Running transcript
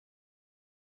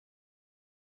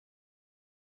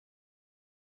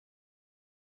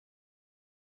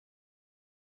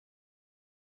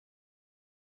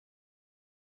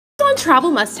Amazon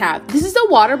travel must-have. This is a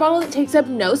water bottle that takes up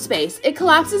no space. It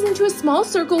collapses into a small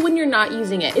circle when you're not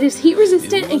using it. It is heat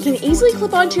resistant and can easily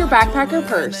clip onto your backpack or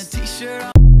purse.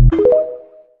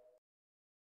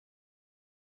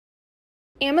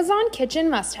 Amazon kitchen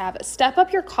must-have. Step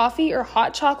up your coffee or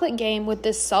hot chocolate game with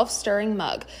this self-stirring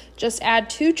mug. Just add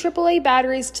 2 AAA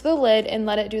batteries to the lid and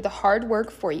let it do the hard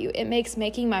work for you. It makes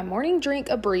making my morning drink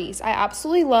a breeze. I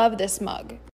absolutely love this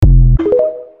mug.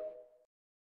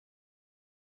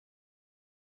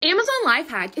 Amazon life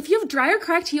hack. If you have dry or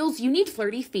cracked heels, you need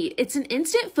Flirty Feet. It's an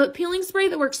instant foot peeling spray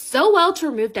that works so well to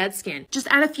remove dead skin. Just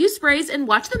add a few sprays and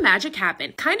watch the magic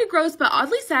happen. Kinda gross but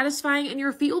oddly satisfying, and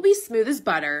your feet will be smooth as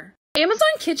butter. Amazon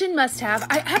kitchen must-have.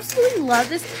 I absolutely love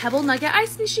this Pebble Nugget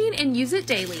Ice machine and use it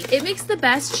daily. It makes the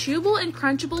best chewable and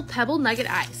crunchable Pebble Nugget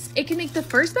Ice. It can make the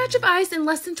first batch of ice in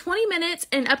less than 20 minutes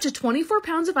and up to 24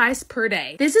 pounds of ice per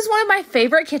day. This is one of my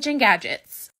favorite kitchen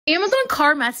gadgets. Amazon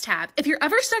car must-have. If you're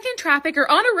ever stuck in traffic or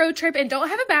on a road trip and don't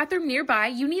have a bathroom nearby,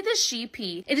 you need the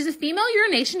She-Pee. It is a female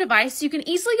urination device, so you can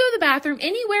easily go to the bathroom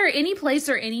anywhere, any place,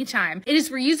 or anytime. It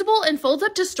is reusable and folds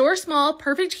up to store small,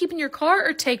 perfect to keep in your car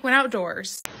or take when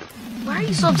outdoors. Why are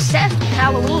you so obsessed with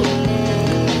Halloween?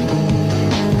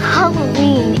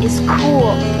 Halloween is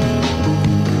cool.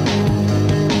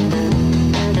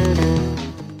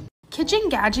 Kitchen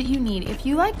gadget you need. If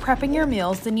you like prepping your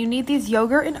meals, then you need these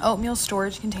yogurt and oatmeal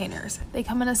storage containers. They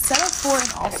come in a set of 4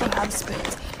 and also have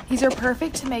spoons. These are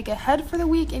perfect to make ahead for the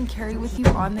week and carry with you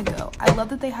on the go. I love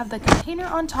that they have the container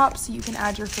on top so you can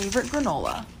add your favorite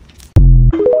granola.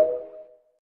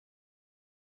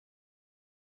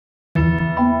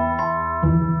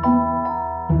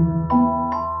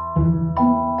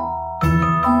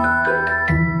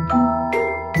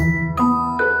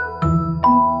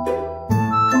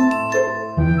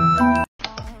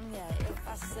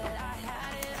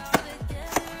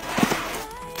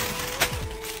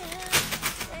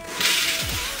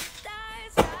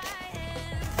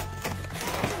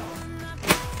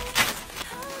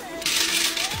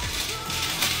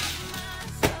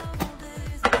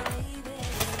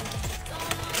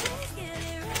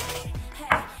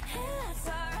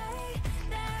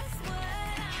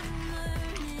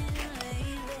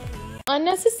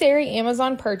 Unnecessary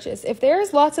Amazon purchase. If there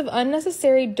is lots of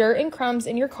unnecessary dirt and crumbs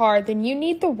in your car, then you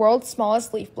need the world's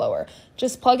smallest leaf blower.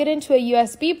 Just plug it into a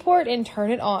USB port and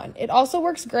turn it on. It also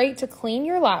works great to clean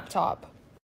your laptop.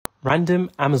 Random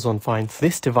Amazon finds.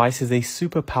 This device is a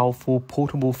super powerful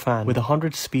portable fan with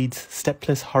 100 speeds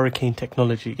stepless hurricane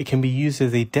technology. It can be used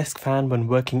as a desk fan when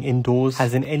working indoors,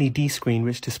 has an LED screen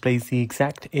which displays the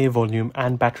exact air volume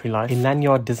and battery life, a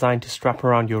lanyard designed to strap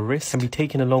around your wrist, can be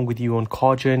taken along with you on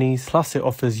car journeys, plus it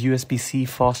offers USB-C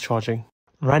fast charging.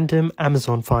 Random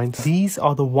Amazon finds. These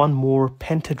are the One More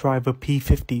Pentadriver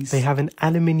P50s. They have an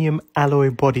aluminium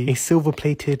alloy body, a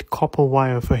silver-plated copper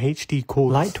wire for HD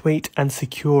calls, lightweight and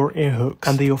secure air hooks,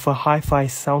 and they offer hi-fi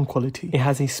sound quality. It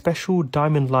has a special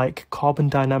diamond-like carbon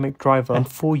dynamic driver and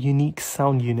 4 unique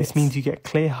sound units. This means you get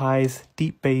clear highs,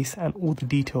 deep bass, and all the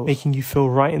details, making you feel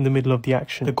right in the middle of the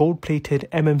action. The gold-plated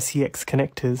MMCX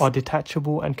connectors are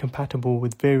detachable and compatible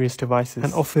with various devices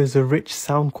and offers a rich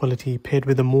sound quality paired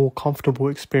with a more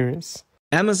comfortable experience.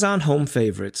 Amazon Home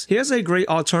Favorites. Here's a great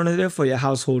alternative for your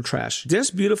household trash. This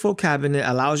beautiful cabinet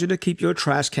allows you to keep your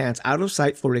trash cans out of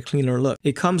sight for a cleaner look.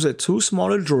 It comes with 2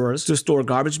 smaller drawers to store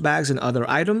garbage bags and other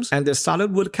items, and the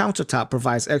solid wood countertop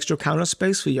provides extra counter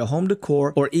space for your home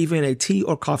decor or even a tea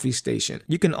or coffee station.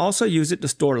 You can also use it to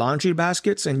store laundry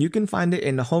baskets, and you can find it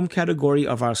in the home category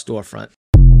of our storefront.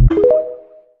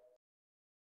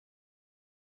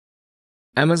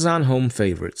 Amazon Home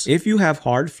Favorites. If you have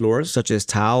hard floors such as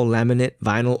tile, laminate,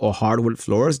 vinyl, or hardwood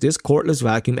floors, this cordless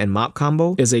vacuum and mop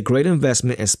combo is a great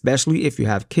investment, especially if you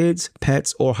have kids,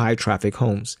 pets, or high traffic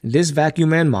homes. This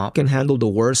vacuum and mop can handle the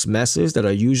worst messes that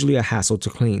are usually a hassle to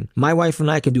clean. My wife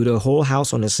and I can do the whole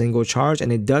house on a single charge,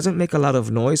 and it doesn't make a lot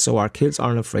of noise, so our kids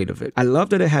aren't afraid of it. I love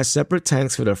that it has separate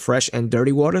tanks for the fresh and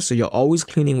dirty water, so you're always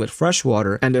cleaning with fresh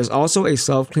water, and there's also a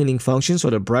self-cleaning function so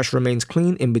the brush remains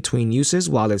clean in between uses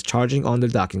while it's charging on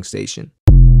the docking station.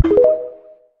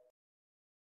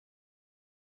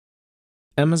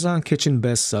 Amazon Kitchen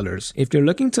Bestsellers. If you're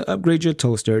looking to upgrade your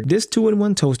toaster, this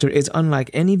 2-in-1 toaster is unlike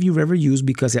any you've ever used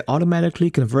because it automatically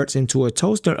converts into a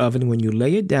toaster oven when you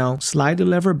lay it down, slide the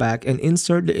lever back, and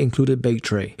insert the included bake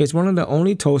tray. It's one of the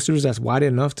only toasters that's wide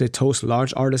enough to toast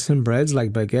large artisan breads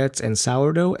like baguettes and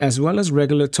sourdough, as well as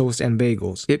regular toast and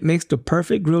bagels. It makes the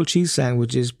perfect grilled cheese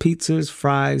sandwiches, pizzas,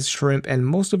 fries, shrimp, and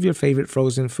most of your favorite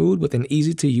frozen food with an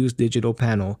easy-to-use digital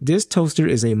panel. This toaster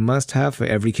is a must-have for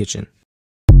every kitchen.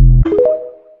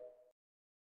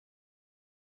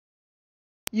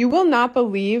 You will not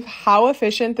believe how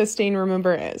efficient the stain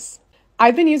remover is.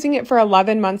 I've been using it for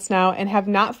 11 months now and have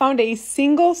not found a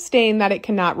single stain that it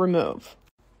cannot remove.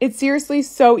 It's seriously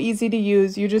so easy to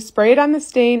use. You just spray it on the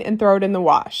stain and throw it in the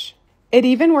wash. It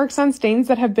even works on stains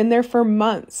that have been there for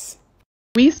months.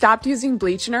 We stopped using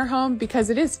bleach in our home because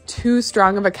it is too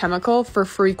strong of a chemical for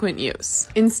frequent use.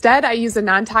 Instead, I use a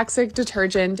non-toxic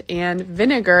detergent and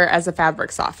vinegar as a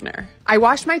fabric softener. I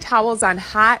wash my towels on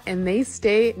hot and they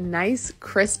stay nice,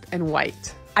 crisp, and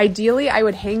white. Ideally, I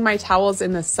would hang my towels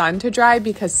in the sun to dry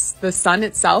because the sun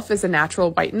itself is a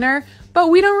natural whitener, but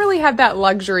we don't really have that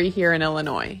luxury here in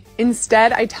Illinois.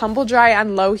 Instead, I tumble dry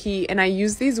on low heat and I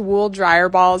use these wool dryer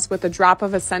balls with a drop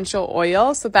of essential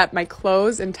oil so that my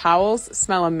clothes and towels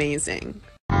smell amazing.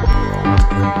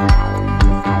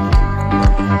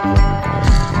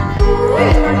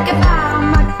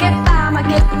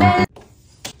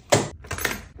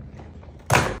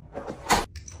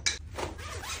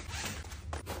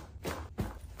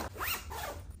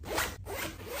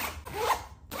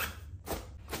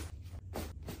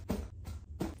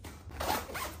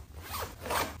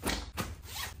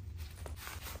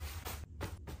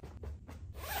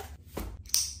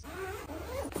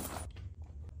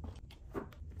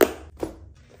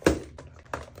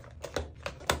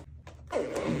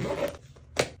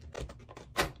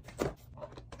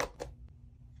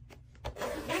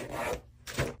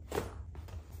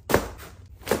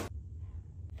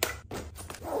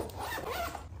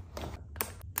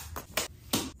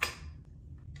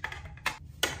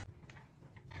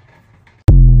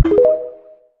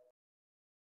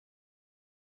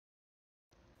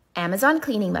 Amazon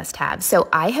cleaning must-have. So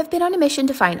I have been on a mission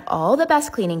to find all the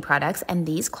best cleaning products, and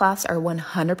these cloths are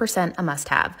 100% a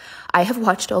must-have. I have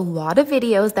watched a lot of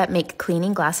videos that make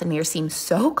cleaning glass and mirrors seem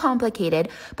so complicated,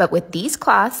 but with these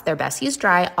cloths, they're best used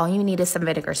dry. All you need is some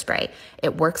vinegar spray.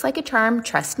 It works like a charm.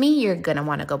 Trust me, you're gonna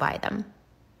wanna go buy them.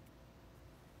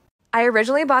 I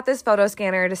originally bought this photo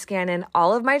scanner to scan in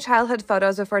all of my childhood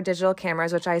photos before digital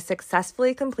cameras, which I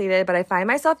successfully completed, but I find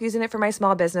myself using it for my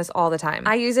small business all the time.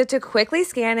 I use it to quickly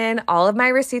scan in all of my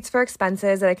receipts for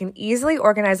expenses that I can easily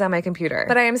organize on my computer.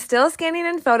 But I am still scanning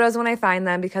in photos when I find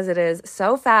them because it is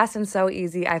so fast and so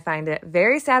easy. I find it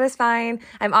very satisfying.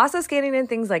 I'm also scanning in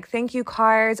things like thank you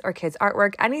cards or kids'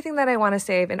 artwork, anything that I want to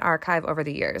save and archive over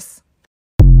the years.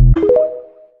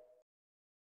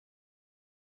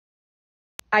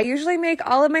 I usually make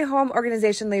all of my home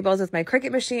organization labels with my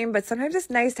Cricut machine, but sometimes it's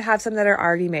nice to have some that are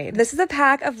already made. This is a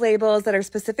pack of labels that are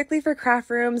specifically for craft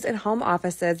rooms and home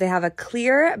offices. They have a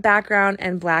clear background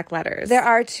and black letters. There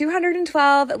are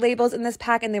 212 labels in this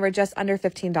pack and they were just under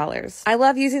 $15. I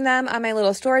love using them on my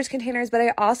little storage containers, but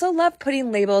I also love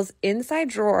putting labels inside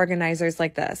drawer organizers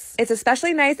like this. It's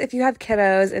especially nice if you have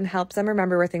kiddos and helps them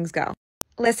remember where things go.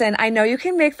 Listen, I know you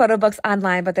can make photo books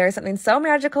online, but there is something so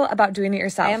magical about doing it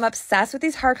yourself. I am obsessed with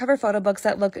these hardcover photo books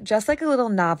that look just like a little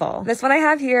novel. This one I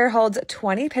have here holds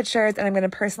 20 pictures and I'm going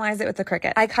to personalize it with the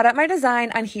Cricut. I cut up my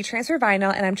design on heat transfer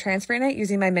vinyl and I'm transferring it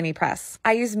using my mini press.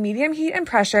 I use medium heat and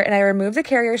pressure and I removed the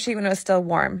carrier sheet when it was still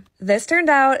warm. This turned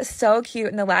out so cute,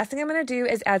 and the last thing I'm going to do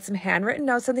is add some handwritten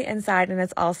notes on the inside and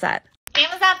it's all set.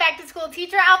 Amazon back to school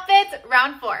teacher outfits,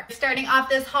 round 4. Starting off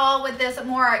this haul with this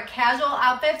more casual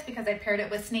outfits because I paired it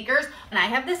with sneakers. And I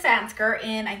have this satin skirt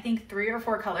in I think 3 or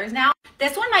 4 colors now.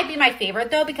 This one might be my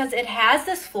favorite though because it has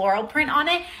this floral print on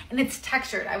it and it's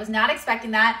textured. I was not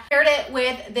expecting that. Paired it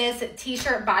with this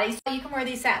t-shirt body. So you can wear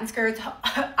these satin skirts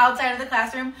outside of the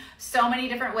classroom so many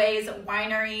different ways.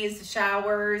 Wineries,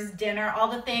 showers, dinner, all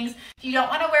the things. If you don't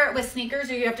want to wear it with sneakers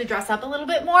or you have to dress up a little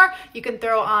bit more, you can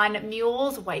throw on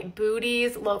mules, white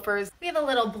booties, loafers. We have a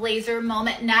little blazer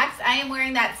moment next. I am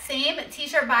wearing that same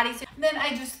t-shirt bodysuit. Then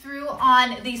I just threw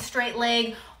on these straight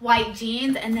leg white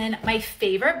jeans, and then my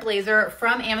favorite blazer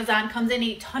from Amazon comes in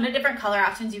a ton of different color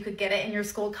options. You could get it in your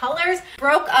school colors.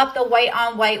 Broke up the white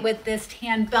on white with this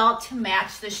tan belt to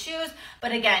match the shoes.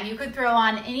 But again, you could throw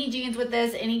on any jeans with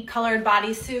this, any colored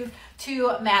bodysuit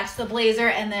to match the blazer,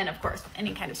 and then of course,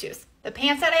 any kind of shoes. The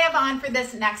pants that I have on for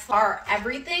this next are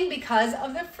everything because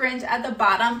of the fringe at the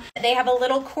bottom. They have a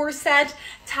little corset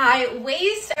tie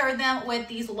waist. Pair them with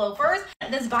these loafers.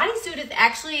 This bodysuit is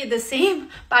actually the same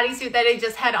bodysuit that I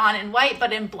just had on in white,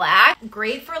 but in black.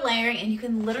 Great for layering, and you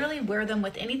can literally wear them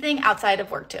with anything outside of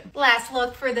work too. Last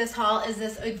look for this haul is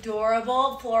this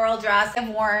adorable floral dress I've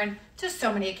worn to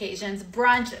so many occasions.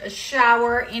 Brunch, a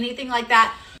shower, anything like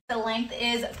that. The length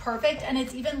is perfect and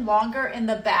it's even longer in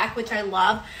the back, which I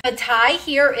love. The tie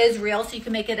here is real, so you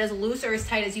can make it as loose or as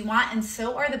tight as you want, and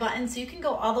so are the buttons, so you can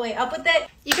go all the way up with it.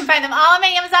 You can find them all on my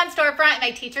Amazon storefront and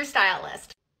my teacher style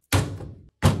list.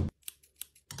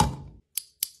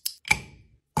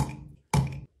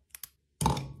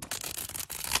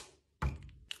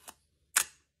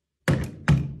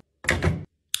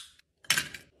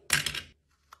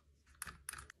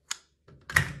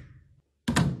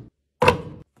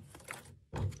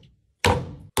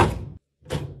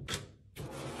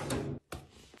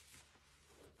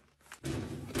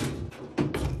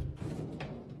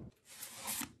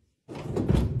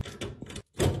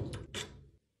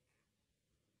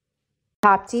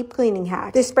 Top Deep Cleaning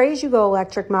Hack. This spray-as-you-go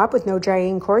electric mop with no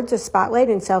drying cords, a spotlight,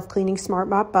 and self-cleaning smart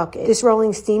mop bucket. This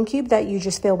rolling steam cube that you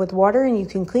just fill with water and you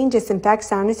can clean, disinfect,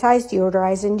 sanitize,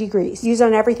 deodorize, and degrease. Use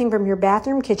on everything from your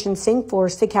bathroom, kitchen sink,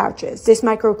 floors to couches. This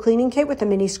micro cleaning kit with a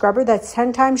mini scrubber that's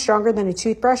 10 times stronger than a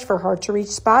toothbrush for hard-to-reach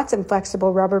spots and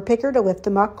flexible rubber picker to lift the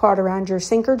muck caught around your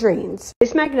sink or drains.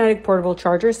 This magnetic portable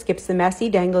charger skips the messy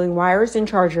dangling wires and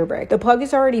charger brick. The plug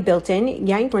is already built in,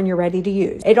 yanked when you're ready to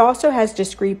use. It also has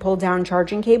discrete pull-down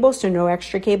charging cables, so no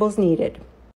extra cables needed.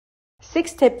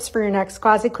 6 tips for your next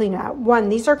closet clean out. 1.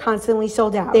 These are constantly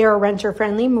sold out. They are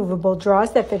renter-friendly, movable drawers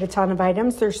that fit a ton of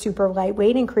items. They're super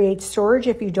lightweight and create storage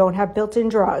if you don't have built-in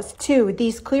drawers. 2.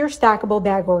 These clear stackable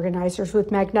bag organizers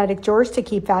with magnetic drawers to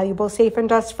keep valuables safe and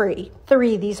dust-free.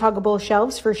 3. These huggable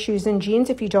shelves for shoes and jeans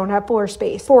if you don't have floor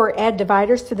space. 4. Add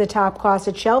dividers to the top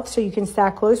closet shelf so you can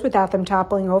stack clothes without them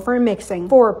toppling over and mixing.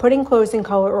 4. Putting clothes in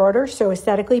color order so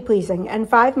aesthetically pleasing. And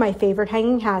 5. My favorite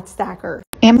hanging hat stacker.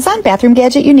 Amazon bathroom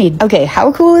gadget you need. Okay,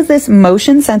 how cool is this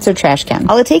motion sensor trash can?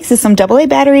 All it takes is some AA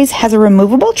batteries, has a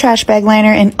removable trash bag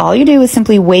liner, and all you do is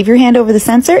simply wave your hand over the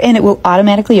sensor and it will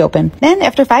automatically open. Then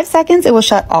after 5 seconds, it will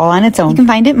shut all on its own. You can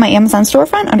find it in my Amazon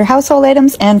storefront under household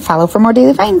items and follow for more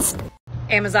daily finds.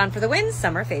 Amazon for the win,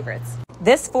 summer favorites.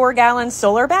 This 4-gallon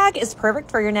solar bag is perfect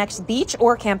for your next beach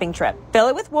or camping trip. Fill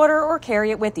it with water or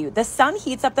carry it with you. The sun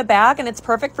heats up the bag and it's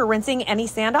perfect for rinsing any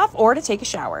sand off or to take a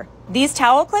shower. These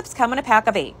towel clips come in a pack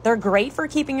of 8. They're great for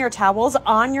keeping your towels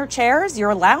on your chairs,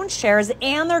 your lounge chairs,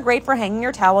 and they're great for hanging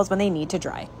your towels when they need to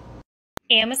dry.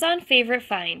 Amazon favorite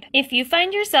find. If you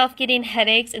find yourself getting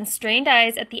headaches and strained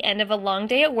eyes at the end of a long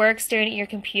day at work staring at your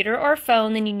computer or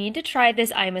phone, then you need to try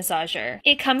this eye massager.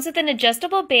 It comes with an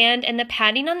adjustable band and the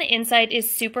padding on the inside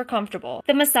is super comfortable.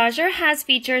 The massager has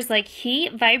features like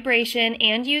heat, vibration,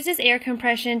 and uses air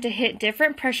compression to hit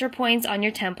different pressure points on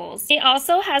your temples. It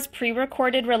also has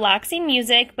pre-recorded relaxing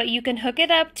music, but you can hook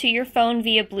it up to your phone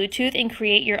via Bluetooth and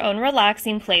create your own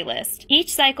relaxing playlist.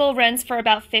 Each cycle runs for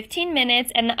about 15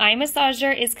 minutes and the eye massager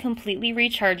is completely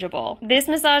rechargeable. This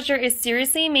massager is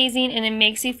seriously amazing and it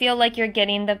makes you feel like you're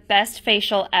getting the best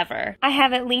facial ever. I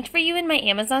have it linked for you in my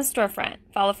Amazon storefront.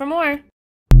 Follow for more.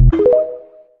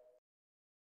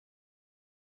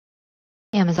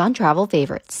 Amazon travel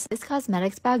favorites. This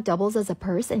cosmetics bag doubles as a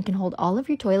purse and can hold all of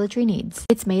your toiletry needs.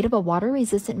 It's made of a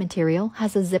water-resistant material,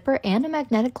 has a zipper and a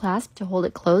magnetic clasp to hold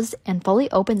it closed, and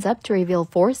fully opens up to reveal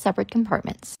 4 separate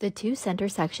compartments. The 2 center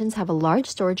sections have a large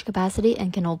storage capacity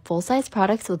and can hold full-size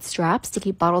products with straps to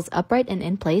keep bottles upright and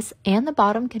in place, and the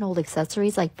bottom can hold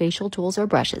accessories like facial tools or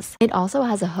brushes. It also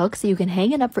has a hook so you can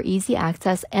hang it up for easy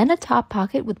access and a top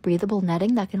pocket with breathable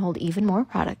netting that can hold even more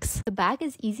products. The bag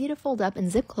is easy to fold up and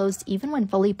zip closed even when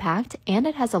fully packed, and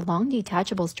it has a long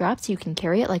detachable strap so you can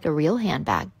carry it like a real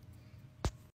handbag.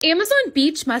 Amazon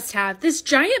Beach must-have. This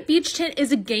giant beach tent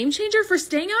is a game changer for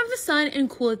staying out of the sun and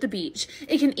cool at the beach.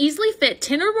 It can easily fit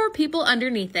 10 or more people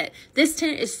underneath it. This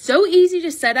tent is so easy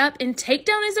to set up and take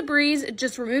down as a breeze.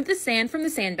 Just remove the sand from the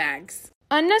sandbags.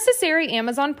 Unnecessary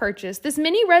Amazon purchase. This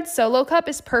mini red solo cup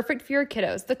is perfect for your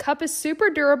kiddos. The cup is super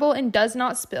durable and does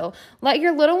not spill. Let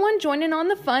your little one join in on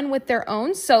the fun with their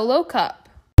own solo cup.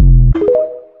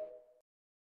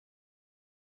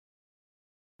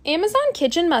 Amazon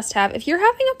Kitchen must-have. If you're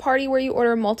having a party where you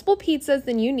order multiple pizzas,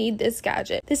 then you need this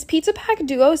gadget. This Pizza Pack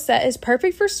Duo set is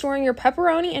perfect for storing your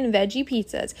pepperoni and veggie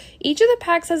pizzas. Each of the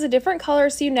packs has a different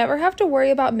color, so you never have to worry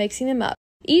about mixing them up.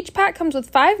 Each pack comes with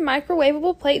 5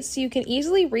 microwavable plates, so you can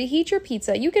easily reheat your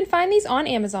pizza. You can find these on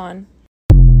Amazon.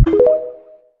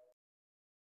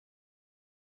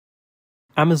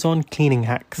 Amazon Cleaning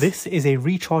Hacks. This is a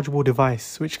rechargeable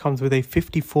device which comes with a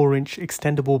 54-inch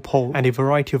extendable pole and a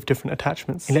variety of different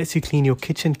attachments. It lets you clean your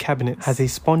kitchen cabinets, has a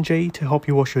sponge to help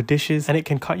you wash your dishes, and it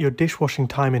can cut your dishwashing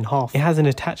time in half. It has an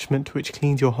attachment which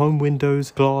cleans your home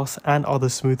windows, glass, and other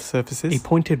smooth surfaces, a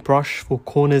pointed brush for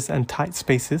corners and tight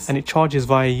spaces, and it charges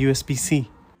via USB-C.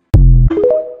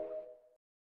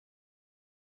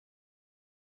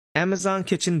 Amazon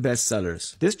Kitchen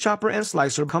Bestsellers. This chopper and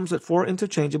slicer comes with 4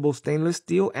 interchangeable stainless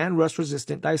steel and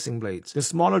rust-resistant dicing blades. The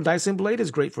smaller dicing blade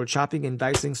is great for chopping and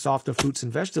dicing softer fruits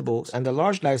and vegetables, and the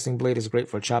large dicing blade is great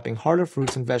for chopping harder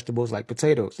fruits and vegetables like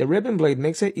potatoes. The ribbon blade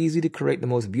makes it easy to create the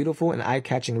most beautiful and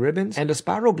eye-catching ribbons, and the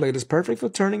spiral blade is perfect for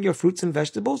turning your fruits and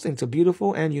vegetables into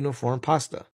beautiful and uniform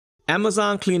pasta.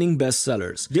 Amazon cleaning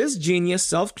bestsellers. This genius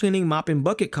self-cleaning mop and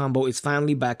bucket combo is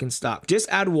finally back in stock. Just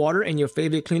add water and your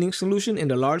favorite cleaning solution in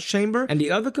the large chamber, and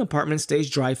the other compartment stays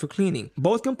dry for cleaning.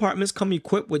 Both compartments come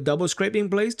equipped with double scraping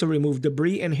blades to remove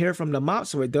debris and hair from the mop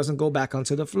so it doesn't go back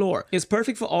onto the floor. It's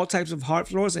perfect for all types of hard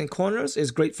floors and corners.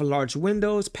 It's great for large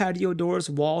windows, patio doors,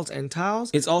 walls, and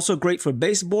tiles. It's also great for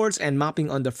baseboards and mopping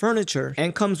under furniture,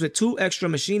 and comes with 2 extra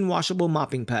machine washable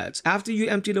mopping pads. After you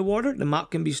empty the water, the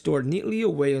mop can be stored neatly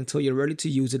away until you're ready to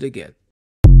use it again.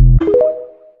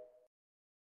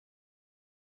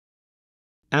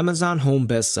 Amazon Home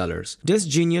Bestsellers. This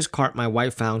genius cart my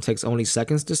wife found takes only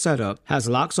seconds to set up, has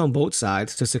locks on both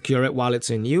sides to secure it while it's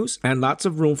in use, and lots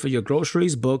of room for your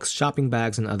groceries, books, shopping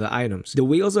bags, and other items. The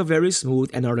wheels are very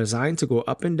smooth and are designed to go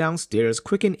up and down stairs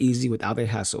quick and easy without a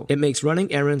hassle. It makes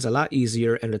running errands a lot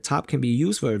easier, and the top can be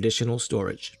used for additional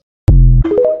storage.